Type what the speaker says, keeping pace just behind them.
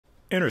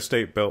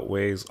Interstate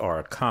beltways are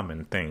a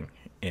common thing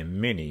in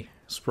many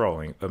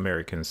sprawling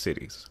American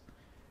cities.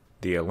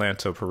 The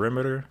Atlanta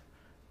Perimeter,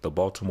 the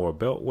Baltimore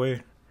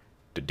Beltway,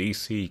 the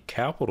DC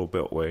Capitol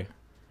Beltway,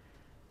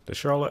 the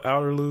Charlotte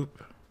Outer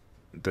Loop,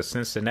 the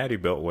Cincinnati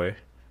Beltway,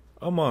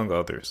 among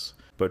others.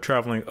 But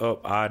traveling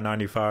up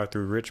I-95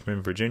 through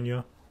Richmond,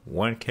 Virginia,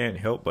 one can't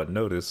help but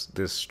notice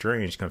this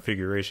strange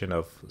configuration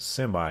of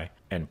semi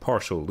and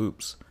partial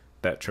loops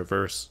that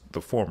traverse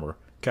the former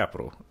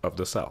capital of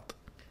the South.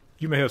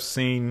 You may have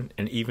seen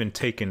and even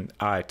taken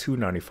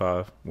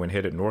I-295 when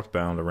headed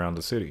northbound around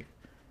the city.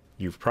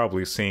 You've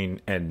probably seen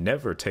and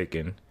never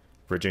taken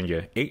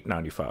Virginia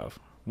 895,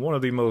 one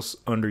of the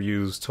most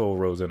underused toll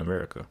roads in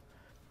America.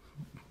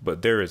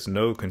 But there is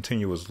no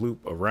continuous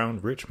loop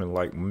around Richmond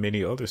like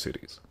many other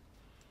cities.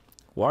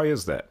 Why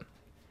is that?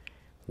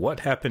 What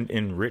happened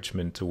in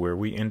Richmond to where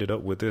we ended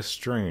up with this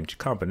strange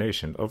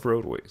combination of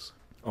roadways?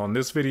 On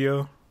this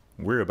video,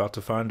 we're about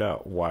to find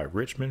out why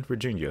Richmond,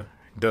 Virginia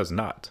does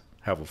not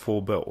have a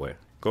full beltway.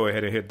 Go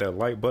ahead and hit that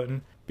like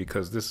button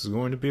because this is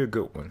going to be a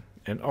good one.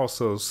 And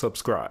also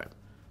subscribe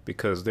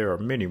because there are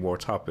many more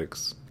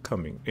topics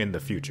coming in the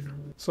future.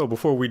 So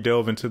before we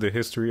delve into the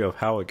history of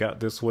how it got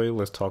this way,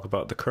 let's talk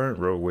about the current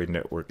roadway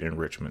network in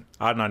Richmond.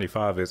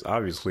 I-95 is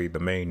obviously the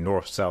main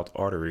north-south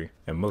artery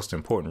and most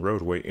important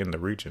roadway in the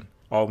region,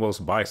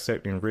 almost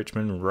bisecting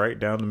Richmond right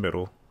down the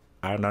middle.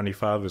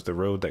 I-95 is the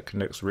road that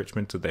connects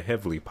Richmond to the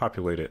heavily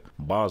populated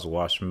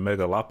Boswash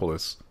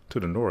megalopolis to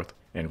the north,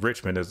 and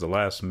Richmond is the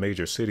last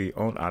major city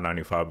on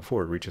I-95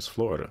 before it reaches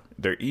Florida.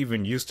 There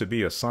even used to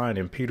be a sign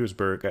in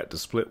Petersburg at the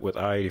split with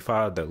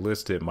I-85 that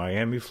listed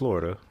Miami,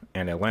 Florida,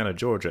 and Atlanta,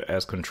 Georgia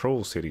as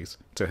control cities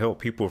to help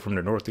people from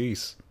the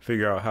Northeast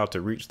figure out how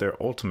to reach their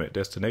ultimate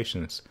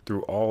destinations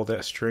through all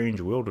that strange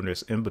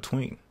wilderness in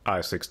between.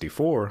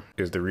 I-64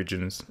 is the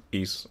region's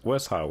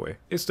east-west highway.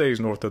 It stays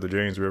north of the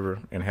James River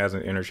and has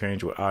an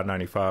interchange with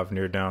I-95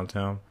 near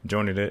downtown,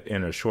 joining it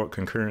in a short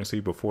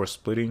concurrency before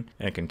splitting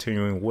and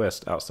continuing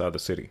west outside the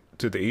city.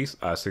 To the east,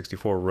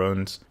 I-64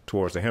 runs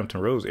towards the Hampton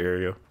Roads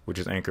area, which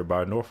is anchored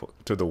by Norfolk.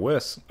 To the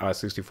west,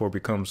 I-64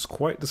 becomes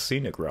quite the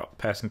scenic route,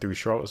 passing through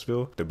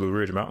Charlottesville, the Blue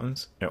Ridge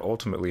Mountains, and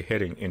ultimately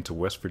heading into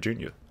West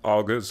Virginia.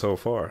 All good so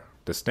far.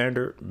 The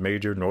standard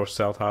major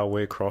north-south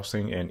highway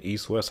crossing an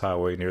east-west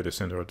highway near the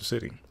center of the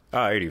city.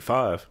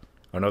 I-85,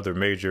 another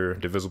major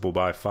divisible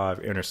by 5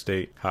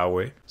 interstate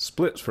highway,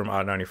 splits from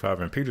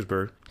I-95 in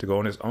Petersburg to go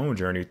on its own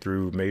journey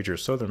through major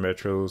southern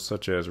metros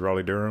such as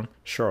Raleigh-Durham,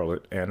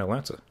 Charlotte, and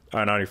Atlanta.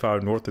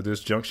 I-95 north of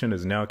this junction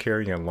is now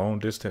carrying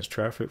long-distance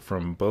traffic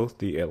from both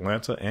the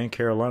Atlanta and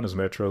Carolinas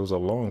metros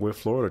along with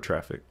Florida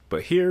traffic.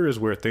 But here is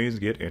where things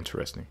get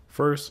interesting.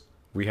 First,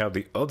 we have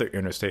the other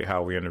interstate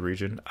highway in the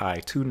region,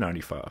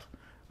 I-295.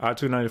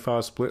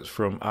 I-295 splits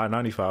from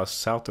I-95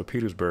 south of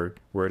Petersburg,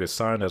 where it is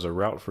signed as a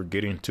route for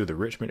getting to the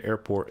Richmond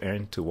airport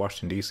and to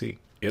Washington, D.C.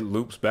 It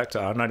loops back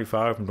to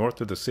I-95 north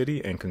of the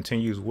city and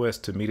continues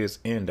west to meet its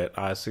end at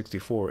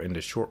I-64 in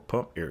the short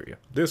pump area.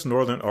 This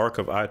northern arc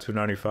of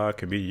I-295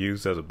 can be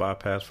used as a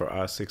bypass for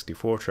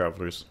I-64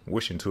 travelers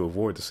wishing to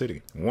avoid the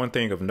city. One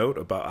thing of note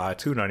about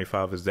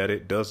I-295 is that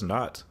it does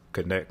not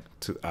connect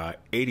to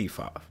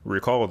I-85.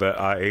 Recall that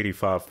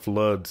I-85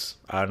 floods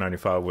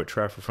I-95 with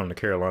traffic from the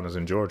Carolinas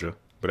and Georgia,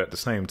 but at the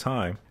same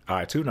time,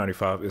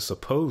 I-295 is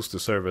supposed to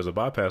serve as a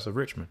bypass of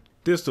Richmond.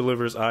 This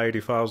delivers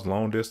I-85's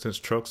long-distance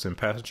trucks and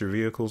passenger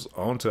vehicles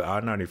onto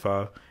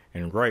I-95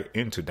 and right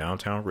into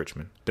downtown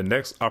Richmond. The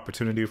next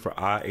opportunity for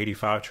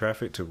I-85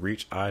 traffic to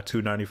reach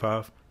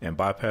I-295 and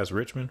bypass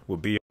Richmond will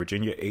be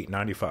Virginia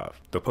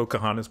 895, the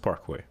Pocahontas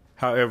Parkway.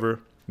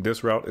 However,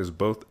 this route is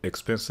both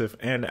expensive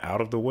and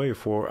out of the way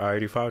for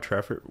I-85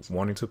 traffic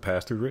wanting to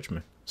pass through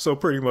Richmond. So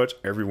pretty much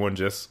everyone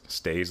just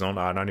stays on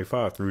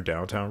I-95 through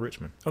downtown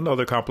Richmond.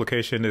 Another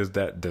complication is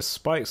that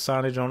despite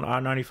signage on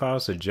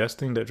I-95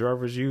 suggesting that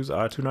drivers use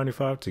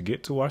I-295 to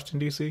get to Washington,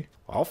 D.C.,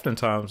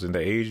 oftentimes in the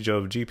age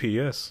of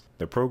GPS,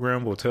 the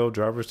program will tell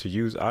drivers to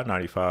use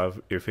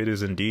I-95 if it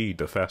is indeed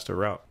the faster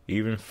route,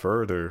 even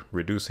further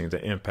reducing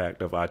the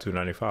impact of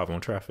I-295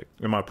 on traffic.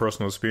 In my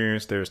personal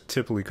experience, there's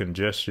typically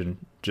congestion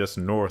just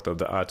north of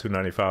the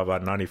I-295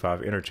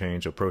 I-95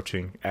 interchange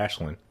approaching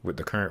Ashland with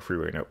the current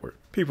freeway network.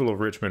 People of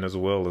Richmond as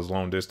well as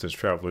long-distance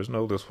travelers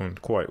know this one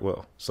quite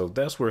well. So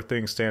that's where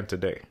things stand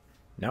today.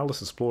 Now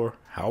let's explore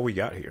how we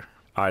got here.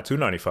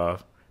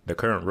 I-295, the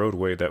current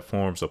roadway that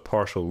forms a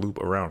partial loop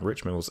around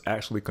Richmond, was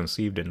actually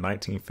conceived in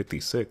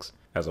 1956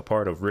 as a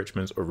part of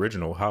Richmond's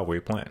original highway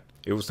plan.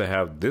 It was to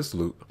have this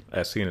loop,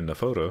 as seen in the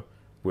photo,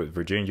 with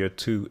Virginia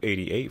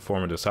 288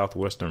 forming the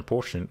southwestern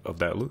portion of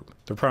that loop.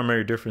 The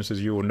primary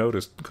differences you will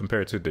notice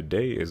compared to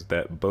today is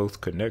that both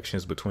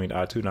connections between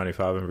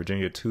I-295 and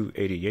Virginia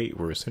 288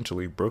 were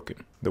essentially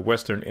broken. The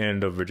western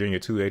end of Virginia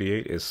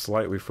 288 is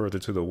slightly further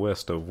to the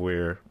west of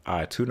where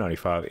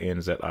I-295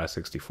 ends at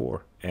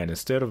I-64, and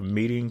instead of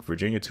meeting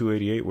Virginia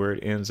 288 where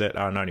it ends at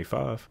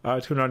I-95,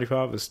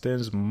 I-295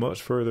 extends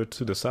much further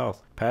to the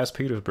south, past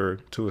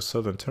Petersburg to its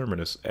southern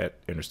terminus at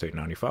Interstate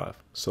 95.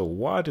 So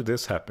why did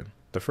this happen?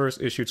 The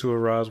first issue to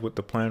arise with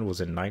the plan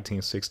was in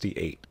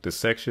 1968. The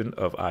section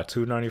of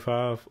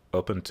I-295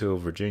 up until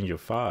Virginia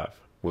 5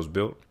 was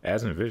built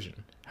as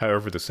envisioned.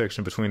 However, the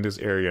section between this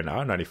area and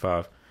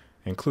I-95,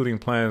 including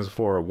plans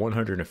for a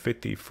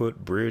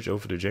 150-foot bridge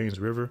over the James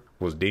River,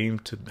 was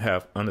deemed to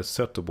have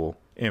unacceptable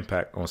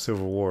impact on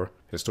Civil War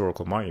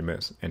historical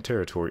monuments and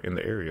territory in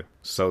the area.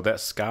 So that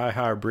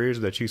sky-high bridge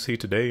that you see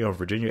today on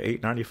Virginia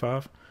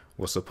 895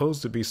 was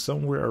supposed to be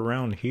somewhere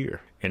around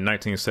here. In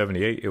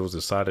 1978, it was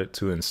decided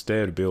to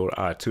instead build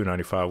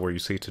I-295 where you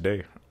see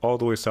today, all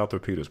the way south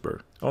of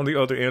Petersburg. On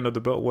the other end of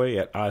the Beltway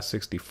at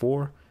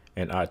I-64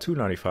 and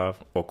I-295,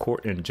 a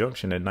court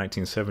injunction in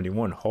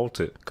 1971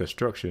 halted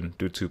construction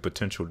due to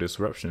potential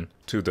disruption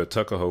to the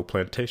Tuckahoe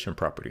plantation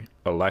property.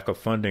 A lack of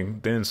funding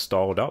then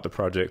stalled out the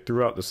project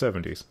throughout the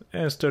 70s,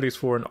 and studies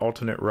for an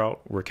alternate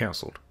route were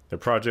canceled. The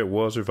project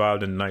was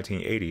revived in the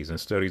 1980s and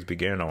studies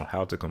began on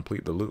how to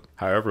complete the loop.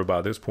 However,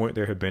 by this point,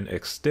 there had been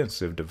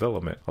extensive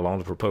development along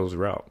the proposed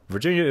route.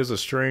 Virginia is a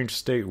strange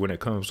state when it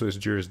comes to its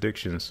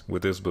jurisdictions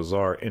with its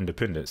bizarre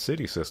independent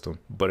city system,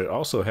 but it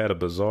also had a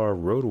bizarre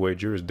roadway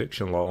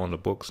jurisdiction law on the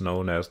books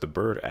known as the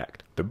Byrd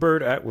Act. The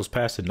Byrd Act was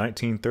passed in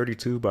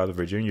 1932 by the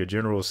Virginia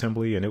General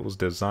Assembly, and it was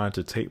designed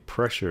to take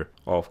pressure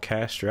off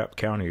cash-strapped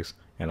counties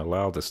and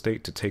allow the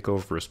state to take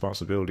over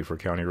responsibility for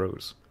county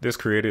roads. This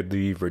created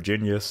the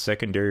Virginia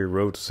Secondary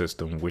Road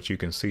System, which you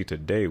can see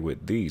today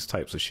with these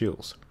types of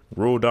shields.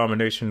 Rural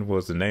domination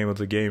was the name of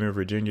the game in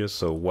Virginia,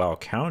 so while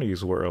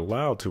counties were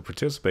allowed to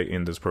participate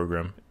in this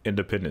program,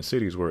 independent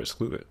cities were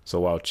excluded.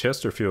 So while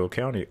Chesterfield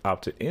County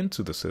opted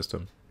into the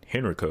system,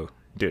 Henrico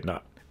did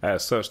not.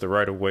 As such, the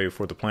right-of-way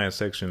for the planned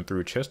section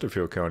through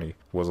Chesterfield County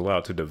was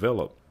allowed to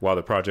develop while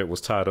the project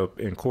was tied up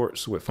in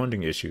courts with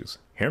funding issues.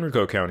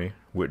 Henrico County,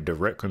 with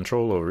direct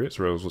control over its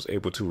roads, was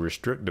able to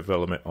restrict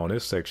development on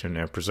its section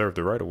and preserve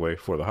the right-of-way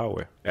for the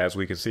highway. As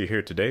we can see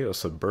here today, a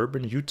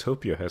suburban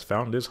utopia has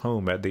found its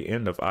home at the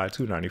end of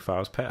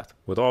I-295's path.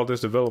 With all this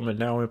development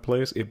now in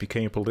place, it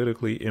became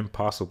politically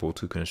impossible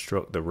to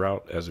construct the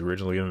route as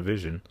originally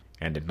envisioned,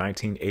 and in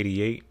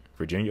 1988,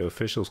 Virginia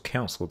officials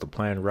canceled the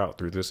planned route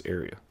through this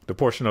area. The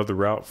portion of the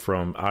route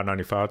from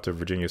I-95 to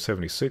Virginia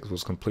 76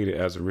 was completed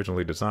as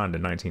originally designed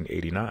in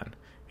 1989,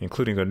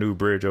 including a new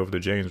bridge over the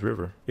James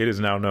River. It is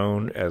now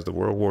known as the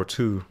World War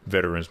II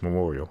Veterans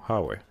Memorial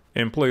Highway.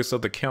 In place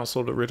of the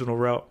canceled original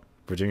route,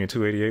 Virginia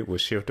 288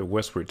 was shifted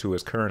westward to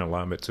its current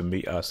alignment to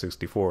meet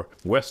I-64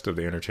 west of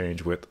the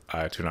interchange with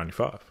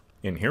I-295.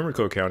 In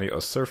Henrico County,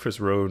 a surface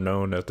road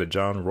known as the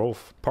John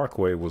Rolfe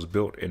Parkway was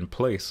built in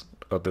place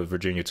of the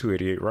Virginia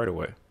 288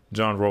 right-of-way.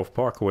 John Rolfe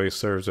Parkway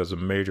serves as a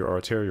major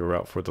arterial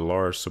route for the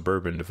large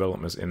suburban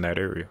developments in that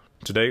area.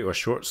 Today, a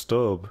short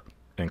stub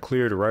and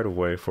cleared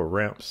right-of-way for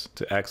ramps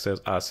to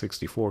access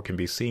I-64 can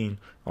be seen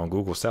on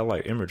Google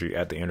satellite imagery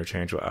at the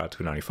interchange with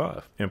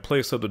I-295. In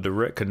place of the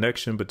direct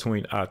connection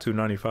between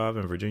I-295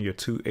 and Virginia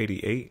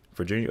 288,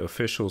 Virginia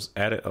officials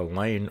added a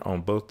lane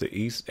on both the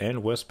east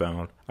and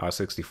westbound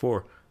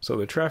I-64, so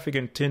the traffic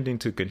intending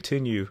to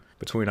continue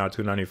between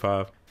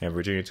I-295 and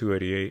Virginia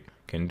 288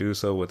 can do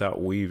so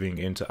without weaving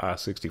into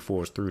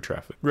I-64's through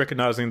traffic.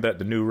 Recognizing that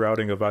the new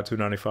routing of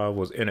I-295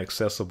 was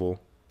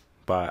inaccessible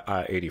by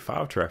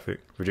I-85 traffic,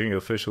 Virginia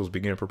officials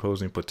began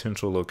proposing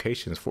potential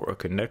locations for a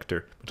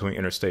connector between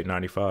Interstate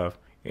 95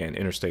 and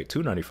Interstate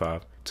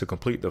 295 to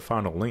complete the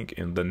final link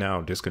in the now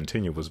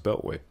discontinuous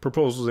Beltway.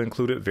 Proposals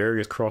included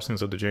various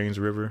crossings of the James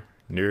River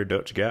near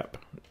Dutch Gap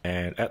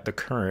and at the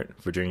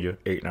current Virginia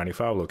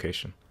 895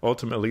 location.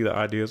 Ultimately, the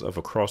ideas of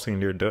a crossing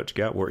near Dutch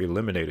Gap were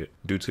eliminated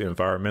due to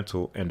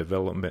environmental and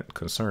development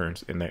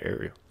concerns in that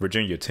area.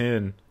 Virginia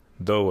 10,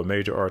 though a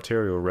major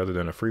arterial rather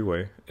than a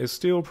freeway, is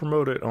still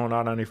promoted on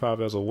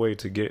I-95 as a way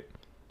to get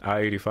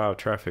I-85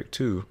 traffic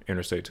to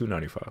Interstate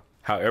 295.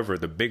 However,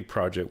 the big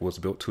project was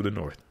built to the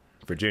north,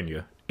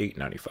 Virginia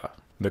 895.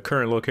 The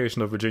current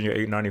location of Virginia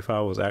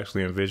 895 was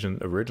actually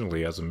envisioned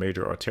originally as a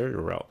major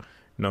arterial route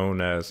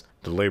known as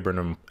the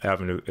Laburnum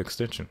Avenue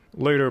Extension.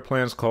 Later,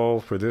 plans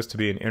called for this to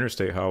be an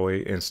interstate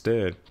highway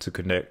instead to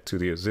connect to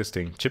the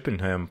existing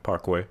Chippenham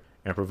Parkway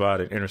and provide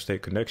an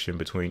interstate connection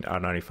between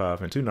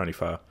I-95 and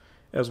 295,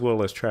 as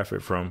well as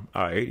traffic from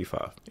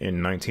I-85.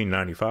 In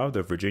 1995,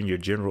 the Virginia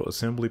General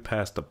Assembly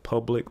passed the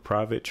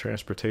Public-Private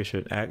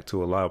Transportation Act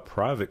to allow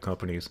private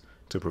companies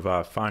to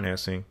provide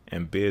financing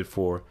and bid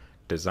for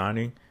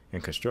designing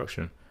and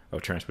construction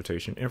of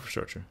transportation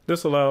infrastructure.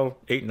 This allowed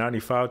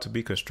 895 to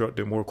be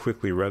constructed more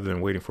quickly rather than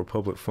waiting for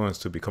public funds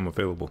to become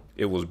available.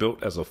 It was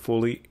built as a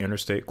fully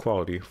interstate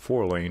quality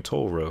 4-lane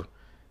toll road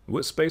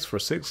with space for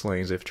 6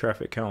 lanes if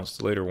traffic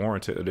counts later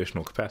warranted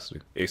additional capacity.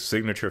 A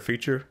signature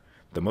feature,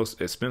 the most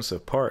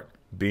expensive part,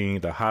 being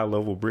the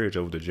high-level bridge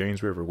over the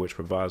James River, which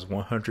provides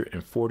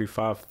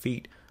 145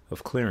 feet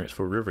of clearance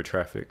for river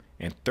traffic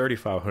and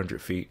 3,500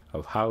 feet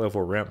of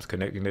high-level ramps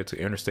connecting it to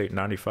Interstate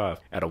 95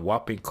 at a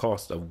whopping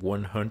cost of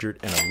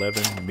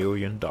 $111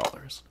 million.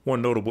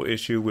 One notable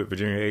issue with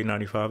Virginia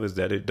 895 is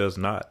that it does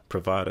not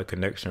provide a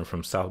connection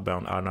from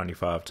southbound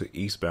I-95 to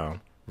eastbound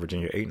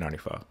Virginia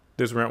 895.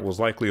 This ramp was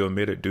likely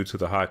omitted due to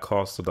the high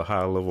cost of the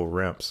high-level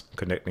ramps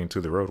connecting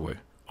to the roadway.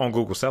 On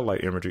Google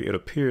satellite imagery, it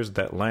appears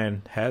that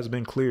land has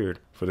been cleared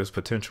for this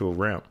potential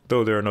ramp,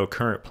 though there are no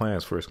current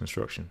plans for its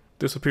construction.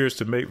 This appears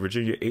to make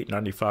Virginia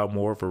 895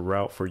 more of a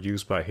route for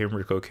use by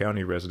Henrico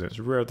County residents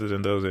rather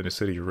than those in the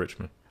city of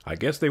Richmond. I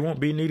guess they won't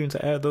be needing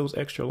to add those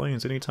extra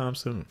lanes anytime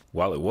soon.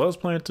 While it was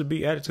planned to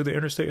be added to the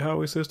interstate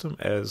highway system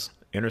as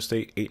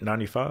Interstate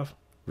 895,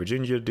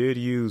 Virginia did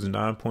use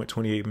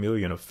 $9.28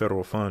 million of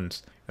federal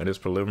funds in its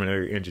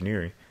preliminary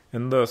engineering,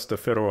 and thus the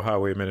Federal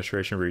Highway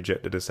Administration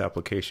rejected this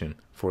application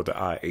for the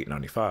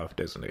I-895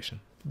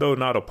 designation. Though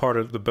not a part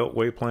of the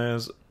Beltway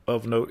plans,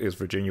 of note is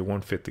Virginia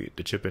 150,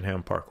 the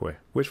Chippenham Parkway,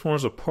 which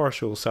forms a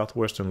partial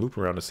southwestern loop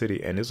around the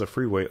city and is a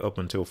freeway up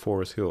until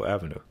Forest Hill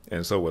Avenue.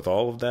 And so with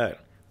all of that,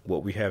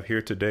 what we have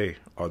here today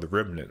are the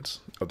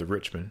remnants of the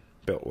Richmond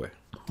Beltway.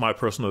 My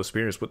personal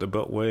experience with the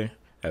Beltway,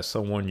 as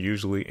someone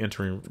usually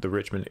entering the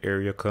Richmond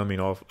area coming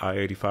off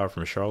I-85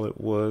 from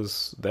Charlotte,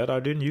 was that I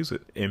didn't use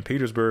it. In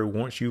Petersburg,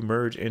 once you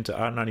merge into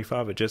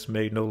I-95, it just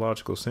made no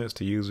logical sense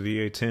to use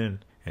VA-10,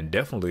 and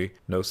definitely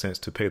no sense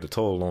to pay the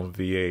toll on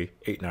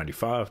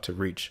VA-895 to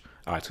reach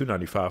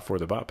I-295 for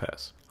the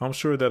bypass. I'm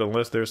sure that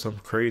unless there's some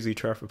crazy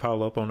traffic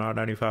pileup on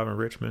I-95 in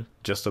Richmond,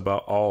 just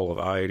about all of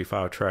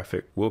I-85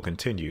 traffic will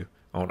continue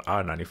on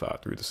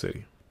I-95 through the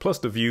city. Plus,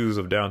 the views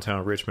of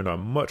downtown Richmond are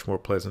much more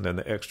pleasant than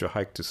the extra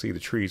hike to see the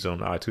trees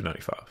on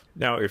I-295.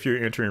 Now, if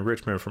you're entering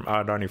Richmond from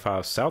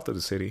I-95 south of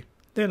the city,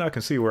 then I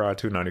can see where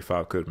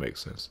I-295 could make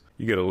sense.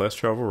 You get a less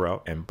travel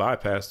route and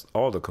bypass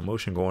all the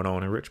commotion going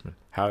on in Richmond.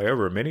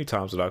 However, many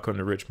times that I come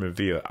to Richmond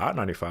via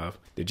I-95,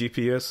 the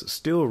GPS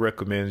still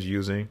recommends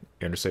using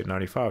Interstate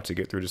 95 to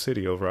get through the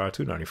city over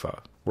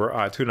I-295. Where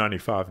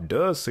I-295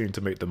 does seem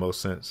to make the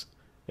most sense,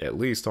 at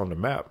least on the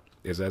map,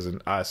 is as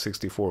an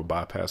I-64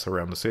 bypass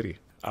around the city.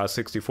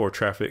 I-64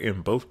 traffic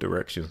in both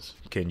directions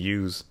can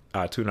use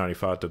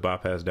I-295 to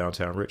bypass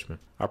downtown Richmond.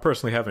 I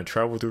personally haven't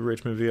traveled through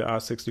Richmond via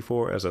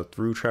I-64 as a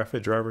through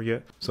traffic driver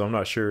yet, so I'm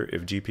not sure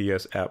if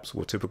GPS apps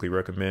will typically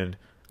recommend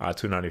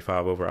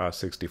I-295 over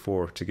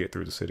I-64 to get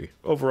through the city.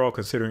 Overall,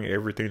 considering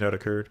everything that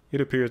occurred,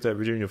 it appears that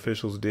Virginia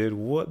officials did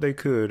what they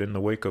could in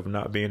the wake of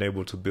not being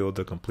able to build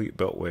the complete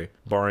beltway,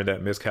 barring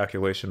that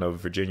miscalculation of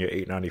Virginia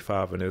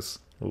 895 and its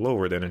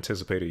lower than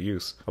anticipated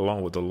use,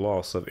 along with the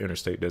loss of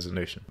interstate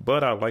designation.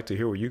 But I'd like to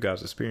hear what you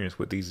guys experience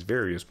with these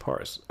various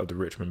parts of the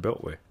Richmond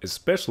Beltway,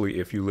 especially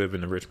if you live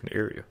in the Richmond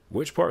area.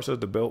 Which parts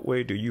of the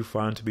Beltway do you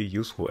find to be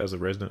useful as a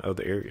resident of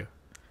the area?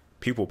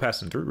 People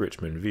passing through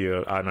Richmond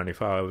via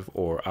I-95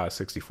 or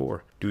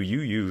I-64, do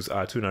you use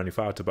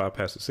I-295 to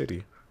bypass the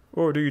city,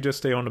 or do you just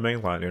stay on the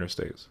mainline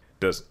interstates?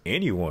 Does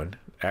anyone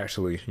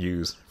actually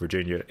use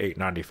Virginia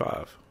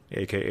 895,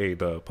 aka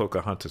the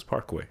Pocahontas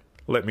Parkway?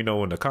 Let me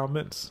know in the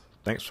comments.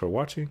 Thanks for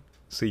watching.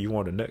 See you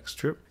on the next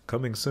trip,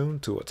 coming soon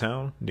to a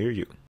town near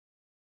you.